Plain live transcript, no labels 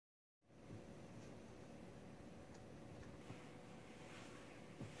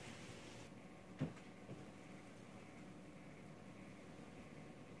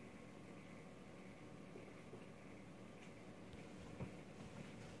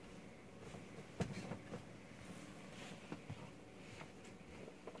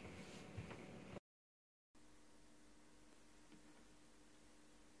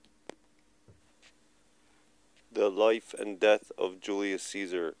The Life and Death of Julius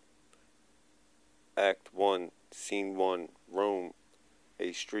Caesar. Act 1, Scene 1, Rome,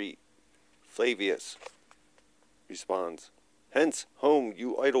 a street. Flavius responds, "Hence, home,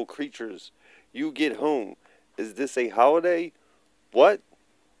 you idle creatures. You get home. Is this a holiday? What?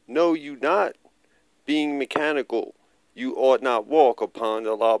 Know you not? Being mechanical, you ought not walk upon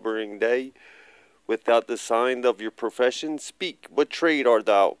the laboring day. Without the sign of your profession, speak, what trade art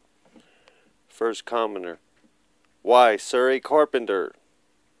thou?" First Commoner. "Why, sir, a carpenter."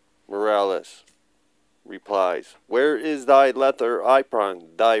 Morales replies, "Where is thy leather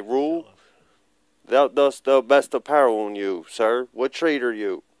apron, thy rule? Thou dost the best apparel on you, sir. What trade are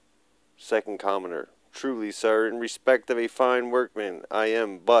you?" Second Commoner. "Truly, sir, in respect of a fine workman, I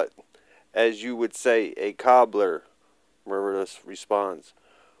am but, as you would say, a cobbler." Morales responds,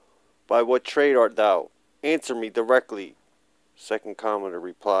 "By what trade art thou? Answer me directly." Second Commoner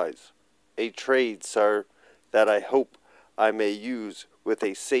replies, "A trade, sir, that I hope I may use with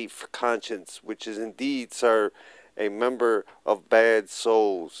a safe conscience, which is indeed, sir, a member of bad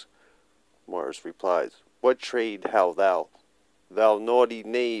souls." Morris replies, "What trade have thou? Thou naughty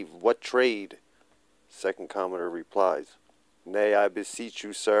knave, what trade?" Second Commoner replies, "Nay, I beseech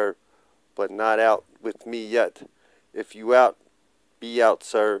you, sir, but not out with me yet. If you be out,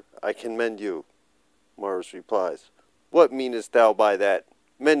 sir, I can mend you." Morris replies, "What meanest thou by that?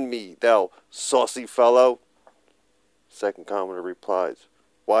 Mend me, thou saucy fellow." Second Commoner replies,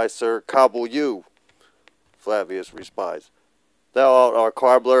 "Why, sir, cobble you." Flavius replies, "Thou art our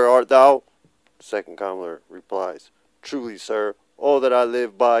cobbler, art thou?" Second Commoner replies, "Truly, sir, all that I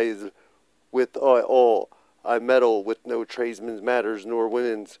live by is with all. I meddle with no tradesman's matters nor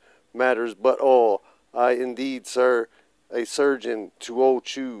women's matters, but all. I indeed, sir, a surgeon to old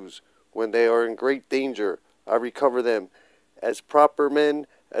shoes. When they are in great danger, I recover them, as proper men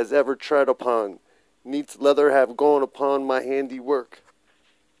as ever tread upon. Needs leather have gone upon my handiwork."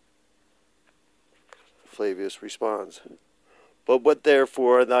 Flavius responds, "But what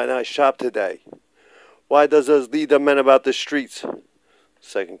therefore are thy shop today? Why does us lead the men about the streets?"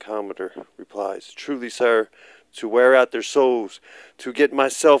 Second Commoner replies, "Truly, sir, to wear out their souls, to get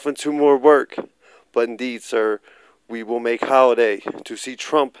myself into more work. But indeed, sir, we will make holiday, to see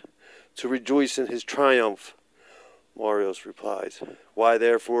Trump, to rejoice in his triumph." Marius replies, "Why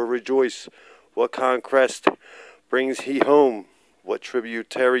therefore rejoice? What conquest brings he home? What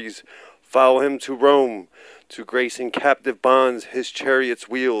tributaries follow him to Rome, to grace in captive bonds his chariot's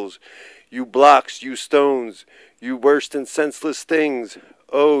wheels? You blocks, you stones, you worst and senseless things!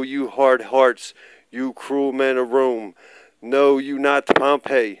 Oh, you hard hearts, you cruel men of Rome! Know you not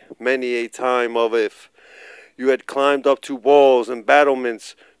Pompey, many a time of if you had climbed up to walls and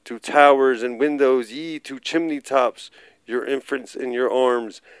battlements, to towers and windows, ye to chimney tops, your infants in your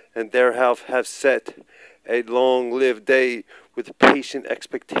arms, and there have set a long-lived day with patient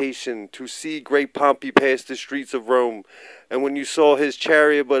expectation to see great Pompey pass the streets of Rome. And when you saw his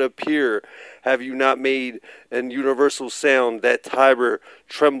chariot but appear, have you not made an universal sound that Tiber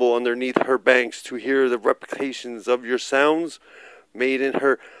tremble underneath her banks to hear the replications of your sounds, made in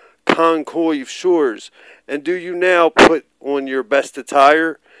her concave shores? And do you now put on your best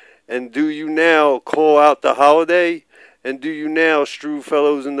attire? And do you now call out the holiday? And do you now strew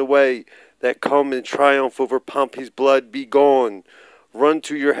fellows in the way that come in triumph over Pompey's blood? Be gone. Run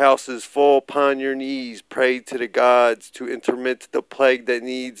to your houses, fall upon your knees, pray to the gods to intermit the plague that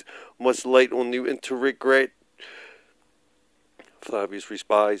needs must light on you interregret." Flavius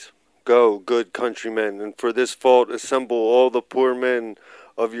replies, "Go, good countrymen, and for this fault assemble all the poor men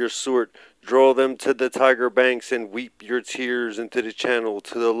of your sort, draw them to the Tiger banks, and weep your tears into the channel,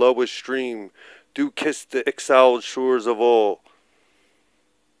 to the lowest stream. Do kiss the exiled shores of all.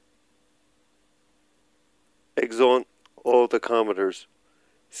 Exeunt all the Commodores.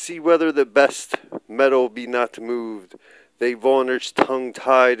 See whether the best metal be not moved. They varnish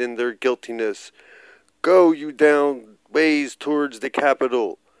tongue-tied in their guiltiness. Go you down ways towards the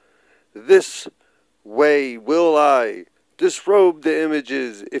Capitol. This way will I. Disrobe the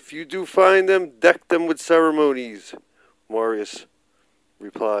images. If you do find them, deck them with ceremonies." Marius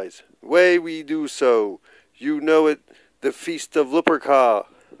replies, "Way we do so. You know it, the feast of Lupercal."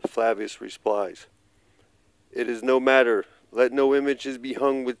 Flavius replies, "It is no matter. Let no images be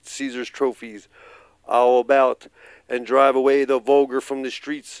hung with Caesar's trophies all about, and drive away the vulgar from the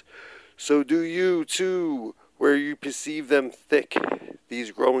streets. So do you, too, where you perceive them thick. These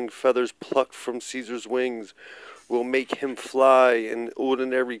growing feathers plucked from Caesar's wings will make him fly in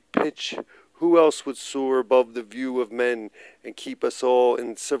ordinary pitch. Who else would soar above the view of men and keep us all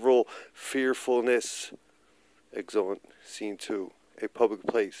in civil fearfulness?" Exeunt. Scene 2. A public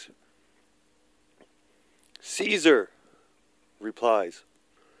place. Caesar replies.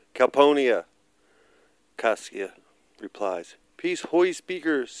 Calponia. Cassia replies. Peace, hoy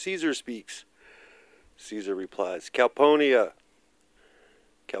speaker, Caesar speaks. Caesar replies. Calponia.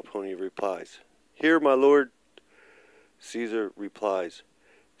 Calponia replies. Here, my lord. Caesar replies.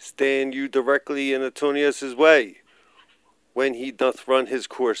 Stand you directly in Antonius's way, when he doth run his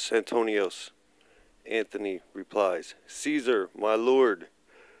course, Antonius. Antony replies. Caesar, my lord.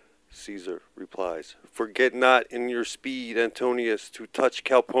 Caesar replies. Forget not in your speed, Antonius, to touch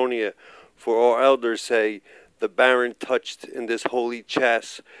Calponia, for our elders say, the barren touched in this holy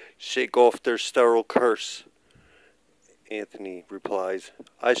chas shake off their sterile curse. Antony replies.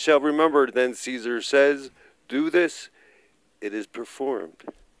 I shall remember, then Caesar says, do this, it is performed.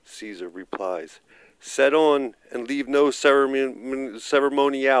 Caesar replies. Set on, and leave no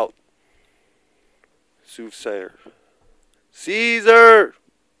ceremony out. Soothsayer. Caesar!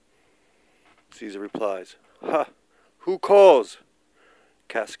 Caesar replies. Ha! Who calls?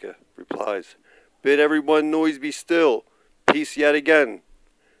 Casca replies. Bid everyone noise be still. Peace yet again.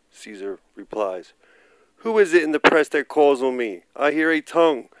 Caesar replies. Who is it in the press that calls on me? I hear a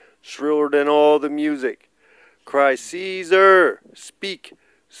tongue, shriller than all the music. Cry, Caesar! Speak!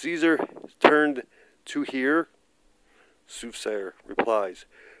 Caesar turned to hear. Soothsayer replies.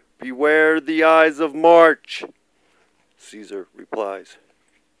 Beware the eyes of March. Caesar replies.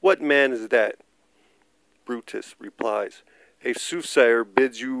 What man is that? Brutus replies. A soothsayer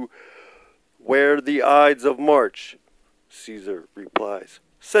bids you wear the Ides of March. Caesar replies.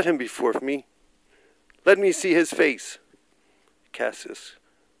 Set him before me. Let me see his face. Cassius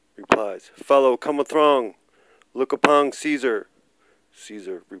replies. Fellow, come a throng. Look upon Caesar.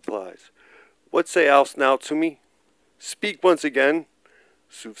 Caesar replies. What sayest now to me? Speak once again.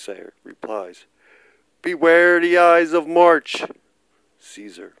 Soothsayer replies. Beware the eyes of March.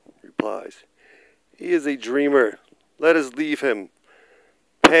 Caesar replies. He is a dreamer. Let us leave him.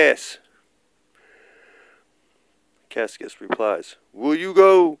 Pass. Cassius replies. Will you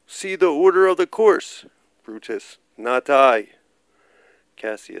go see the order of the course? Brutus. Not I.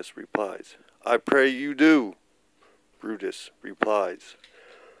 Cassius replies. I pray you do. Brutus replies.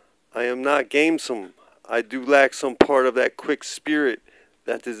 I am not gamesome. I do lack some part of that quick spirit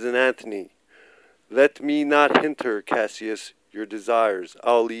that is in Antony. Let me not hinder, Cassius, your desires.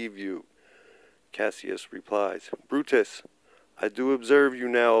 I'll leave you. Cassius replies. Brutus, I do observe you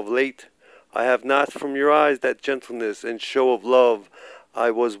now of late. I have not from your eyes that gentleness and show of love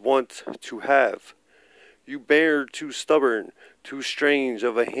I was wont to have. You bear too stubborn, too strange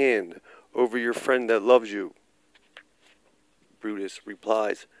of a hand over your friend that loves you. Brutus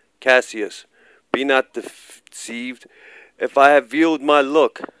replies. Cassius, be not deceived. If I have veiled my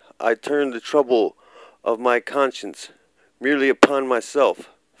look, I turn the trouble of my conscience merely upon myself.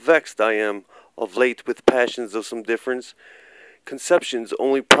 Vexed I am of late with passions of some difference, conceptions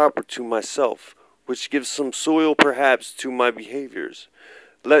only proper to myself, which give some soil perhaps to my behaviors.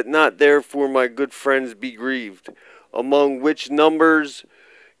 Let not therefore my good friends be grieved, among which numbers,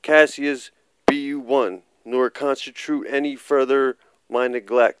 Cassius, be you one, nor constitute any further my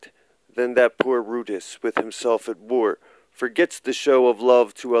neglect than that poor Brutus, with himself at war, forgets the show of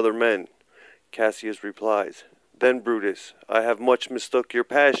love to other men. Cassius replies. Then, Brutus, I have much mistook your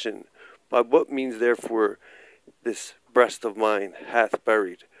passion. By what means, therefore, this breast of mine hath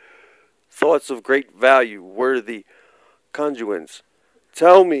buried thoughts of great value, worthy conjuance.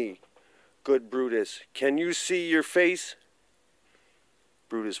 Tell me, good Brutus, can you see your face?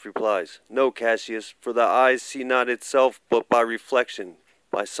 Brutus replies, No, Cassius, for the eyes see not itself but by reflection,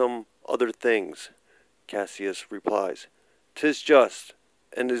 by some other things. Cassius replies, 'Tis just,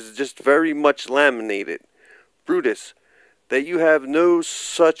 and is just very much laminated. Brutus, that you have no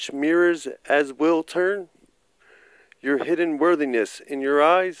such mirrors as will turn your hidden worthiness in your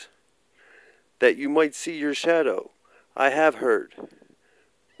eyes, that you might see your shadow. I have heard,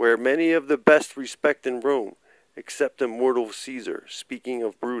 where many of the best respect in Rome, except immortal Caesar, speaking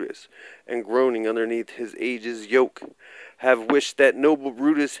of Brutus, and groaning underneath his age's yoke, have wished that noble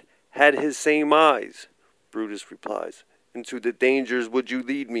Brutus had his same eyes. Brutus replies, Into the dangers would you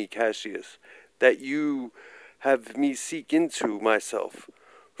lead me, Cassius, that you have me seek into myself,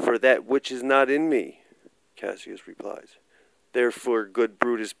 for that which is not in me. Cassius replies, Therefore, good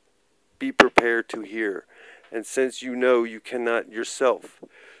Brutus, be prepared to hear, and since you know you cannot yourself,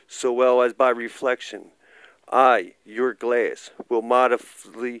 so well as by reflection, I, your glass, will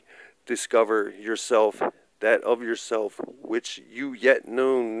modestly discover yourself, that of yourself which you yet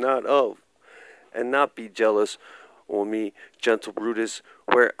know not of, and not be jealous on me, gentle Brutus,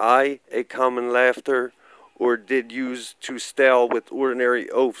 where I a common laughter, or did use to stale with ordinary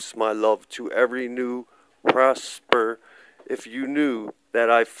oaths my love to every new prosper if you knew that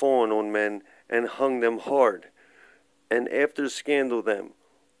I fawn on men and hung them hard, and after scandal them,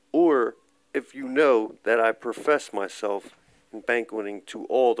 or if you know that I profess myself in banqueting to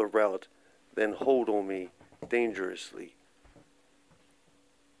all the rout, then hold on me dangerously.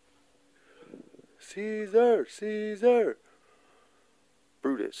 Caesar, Caesar,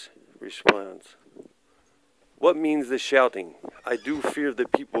 Brutus responds. What means the shouting? I do fear the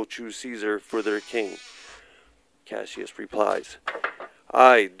people choose Caesar for their king. Cassius replies,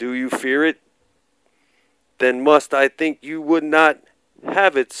 Aye, do you fear it? Then must I think you would not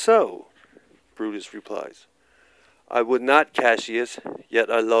have it so. Brutus replies, I would not, Cassius,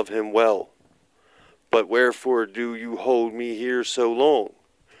 yet I love him well. But wherefore do you hold me here so long?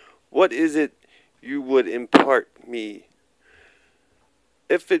 What is it you would impart me?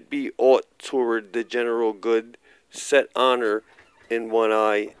 If it be aught toward the general good, set honor in one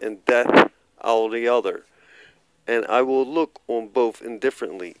eye and death out the other, and I will look on both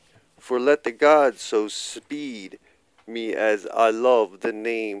indifferently. For let the gods so speed me as I love the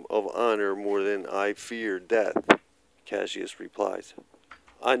name of honor more than I fear death. Cassius replies,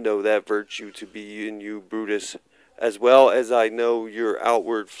 I know that virtue to be in you, Brutus, as well as I know your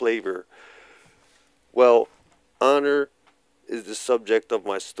outward flavor. Well, honor is the subject of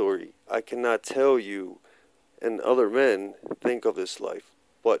my story. I cannot tell you and other men think of this life,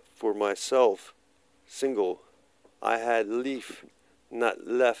 but for myself, single, I had lief, not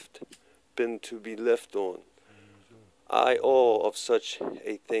left, been to be left on. I all of such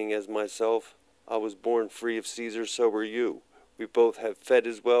a thing as myself. I was born free of Caesar, so were you. We both have fed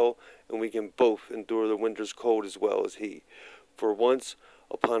as well, and we can both endure the winter's cold as well as he. For once,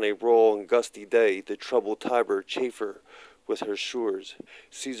 upon a raw and gusty day, the troubled Tiber chaffer with her shores.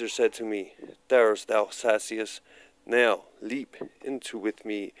 Caesar said to me, Darest thou, Cassius, now leap into with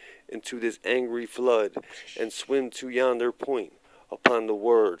me into this angry flood, and swim to yonder point. Upon the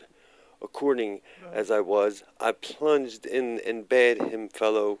word, according as I was, I plunged in and bade him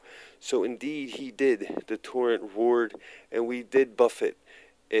fellow. So indeed he did. The torrent roared, and we did buffet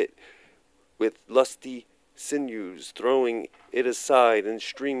it with lusty sinews, throwing it aside and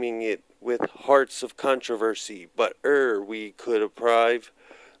streaming it with hearts of controversy. But ere we could apprive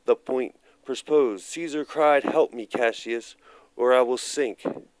the point proposed, Caesar cried, Help me, Cassius, or I will sink,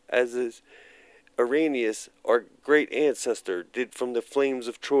 as is Arrhenius, our great ancestor, did from the flames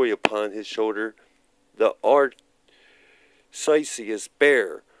of Troy upon his shoulder. The Arcesius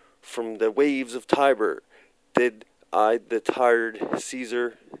bear from the waves of Tiber. Did I, the tired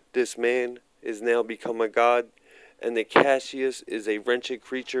Caesar, this man is now become a god, and the Cassius is a wretched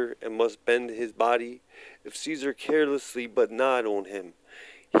creature and must bend his body, if Caesar carelessly but nod on him.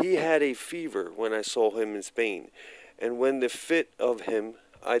 He had a fever when I saw him in Spain, and when the fit of him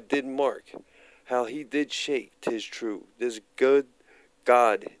I did mark, how he did shake, 'tis true, this good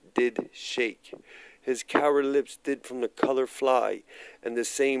God did shake. His coward lips did from the color fly, and the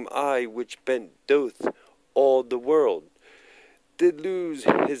same eye which bent doth all the world did lose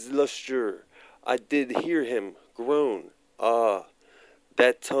his lustre. I did hear him groan, Ah,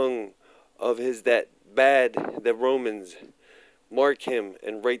 that tongue of his that bade the Romans mark him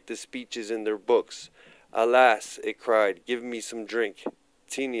and write the speeches in their books. Alas, it cried, give me some drink.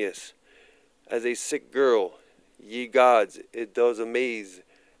 Tenius, as a sick girl, ye gods, it does amaze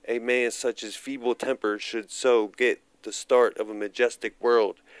a man such as feeble temper should so get the start of a majestic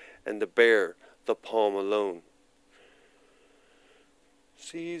world, and to bear the palm alone.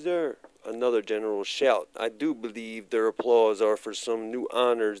 Caesar, another general shout. I do believe their applause are for some new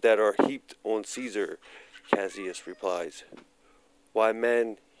honors that are heaped on Caesar. Cassius replies, Why,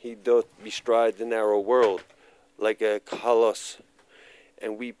 man, he doth bestride the narrow world like a colossus,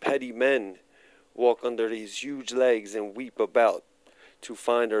 and we petty men walk under these huge legs and weep about to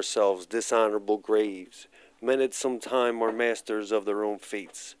find ourselves dishonorable graves. Men at some time are masters of their own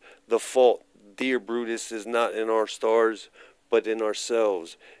fates. The fault, dear Brutus, is not in our stars, but in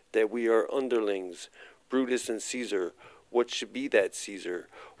ourselves, that we are underlings. Brutus and Caesar, what should be that Caesar?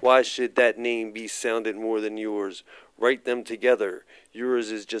 Why should that name be sounded more than yours? Write them together.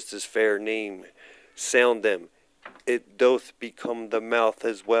 Yours is just as fair name. Sound them. It doth become the mouth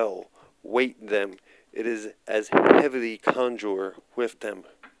as well. Weight them. It is as heavily conjure with them.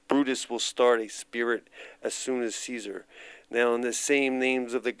 Brutus will start a spirit as soon as Caesar. Now in the same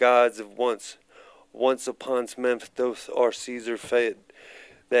names of the gods of once upon Memphis doth our Caesar fed,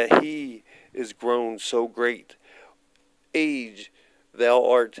 that he is grown so great. Age, thou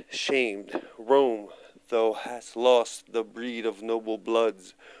art shamed. Rome, thou hast lost the breed of noble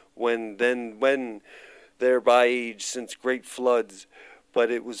bloods. When there by age since great floods, but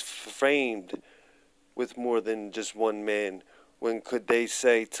it was framed with more than just one man. When could they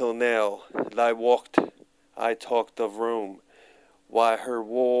say till now that I talked of Rome? Why, her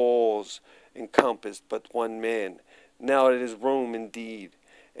walls encompassed but one man. Now it is Rome indeed,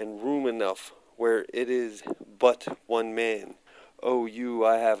 and room enough where it is but one man. O you,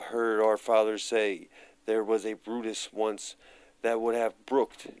 I have heard our fathers say, there was a Brutus once that would have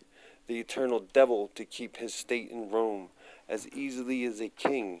brooked the eternal devil to keep his state in Rome as easily as a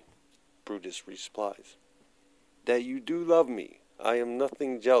king. Brutus replies, that you do love me, I am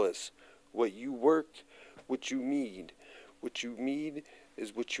nothing jealous. What you work, what you meed. What you meed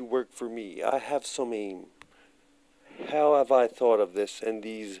is what you work for me. I have some aim. How have I thought of this in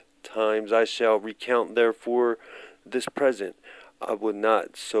these times? I shall recount therefore this present. I would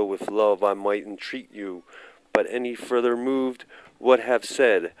not so with love I might entreat you, but any further moved what have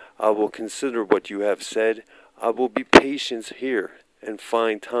said, I will consider what you have said. I will be patient here, and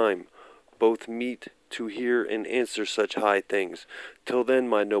find time, both meet to hear and answer such high things. Till then,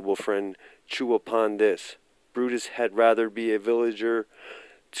 my noble friend, chew upon this. Brutus had rather be a villager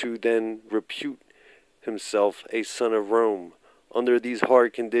to than repute himself a son of Rome. Under these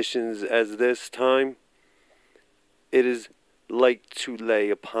hard conditions as this time, it is like to lay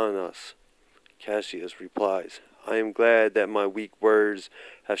upon us. Cassius replies, I am glad that my weak words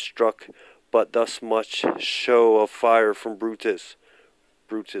have struck but thus much show of fire from Brutus.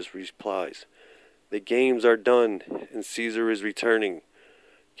 Brutus replies, the games are done, and Caesar is returning.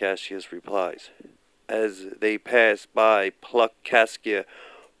 Cassius replies, as they pass by, pluck Casca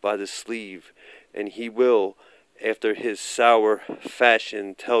by the sleeve, and he will, after his sour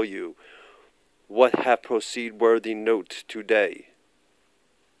fashion, tell you what hath proceed worthy note today.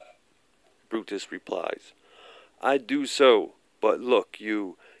 Brutus replies, I do so, but look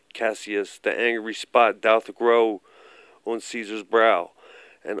you, Cassius, the angry spot doth grow on Caesar's brow,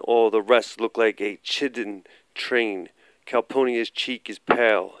 and all the rest look like a chidden train. Calpurnia's cheek is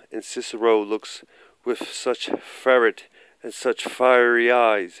pale, and Cicero looks with such ferret and such fiery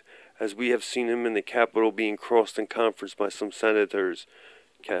eyes, as we have seen him in the Capitol being crossed in conference by some senators.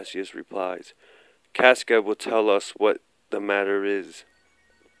 Cassius replies, Casca will tell us what the matter is.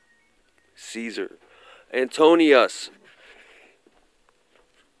 Caesar, Antonius.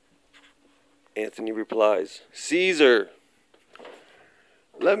 Antony replies, Caesar,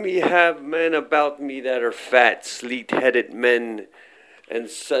 let me have men about me that are fat, sleet-headed men, and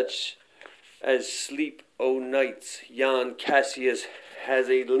such as sleep o' nights. Yon Cassius has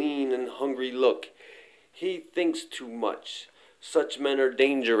a lean and hungry look. He thinks too much. Such men are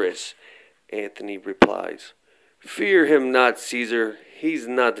dangerous. Antony replies, fear him not, Caesar. He's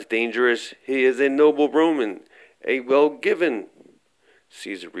not dangerous. He is a noble Roman, a well-given.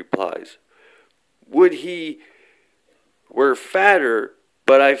 Caesar replies, would he were fatter,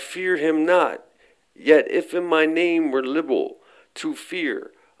 but I fear him not. Yet if in my name were liberal to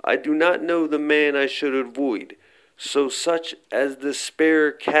fear, I do not know the man I should avoid. So such as the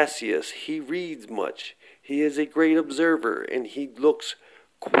spare Cassius, he reads much. He is a great observer, and he looks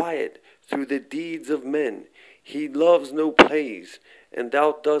quiet through the deeds of men. He loves no plays, and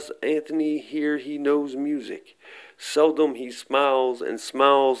thou dost, Antony, hear he knows music. Seldom he smiles, and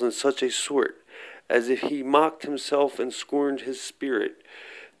smiles in such a sort, as if he mocked himself and scorned his spirit,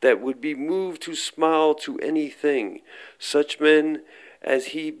 that would be moved to smile to anything. Such men as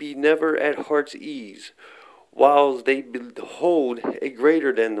he be never at heart's ease, whiles they behold a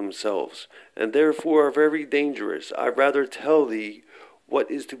greater than themselves, and therefore are very dangerous. I rather tell thee what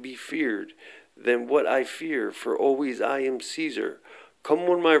is to be feared than what I fear, for always I am Caesar. Come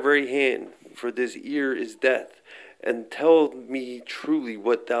on my very hand, for this ear is death, and tell me truly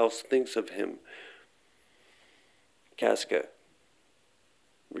what thou thinkst of him. Casca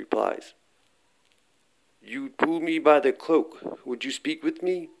replies, you pull me by the cloak. Would you speak with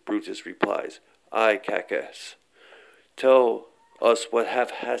me? Brutus replies, aye, Cacus. Tell us what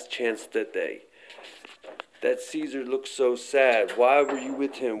has chanced that day. That Caesar looked so sad. Why were you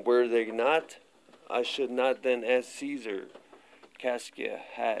with him? Were they not? I should not then ask Caesar. Casca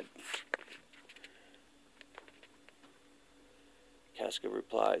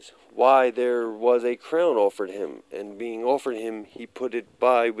replies, why, there was a crown offered him, and being offered him, he put it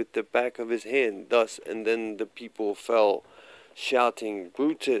by with the back of his hand, thus, and then the people fell, shouting,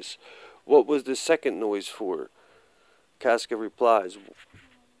 Brutus, what was the second noise for? Casca replies,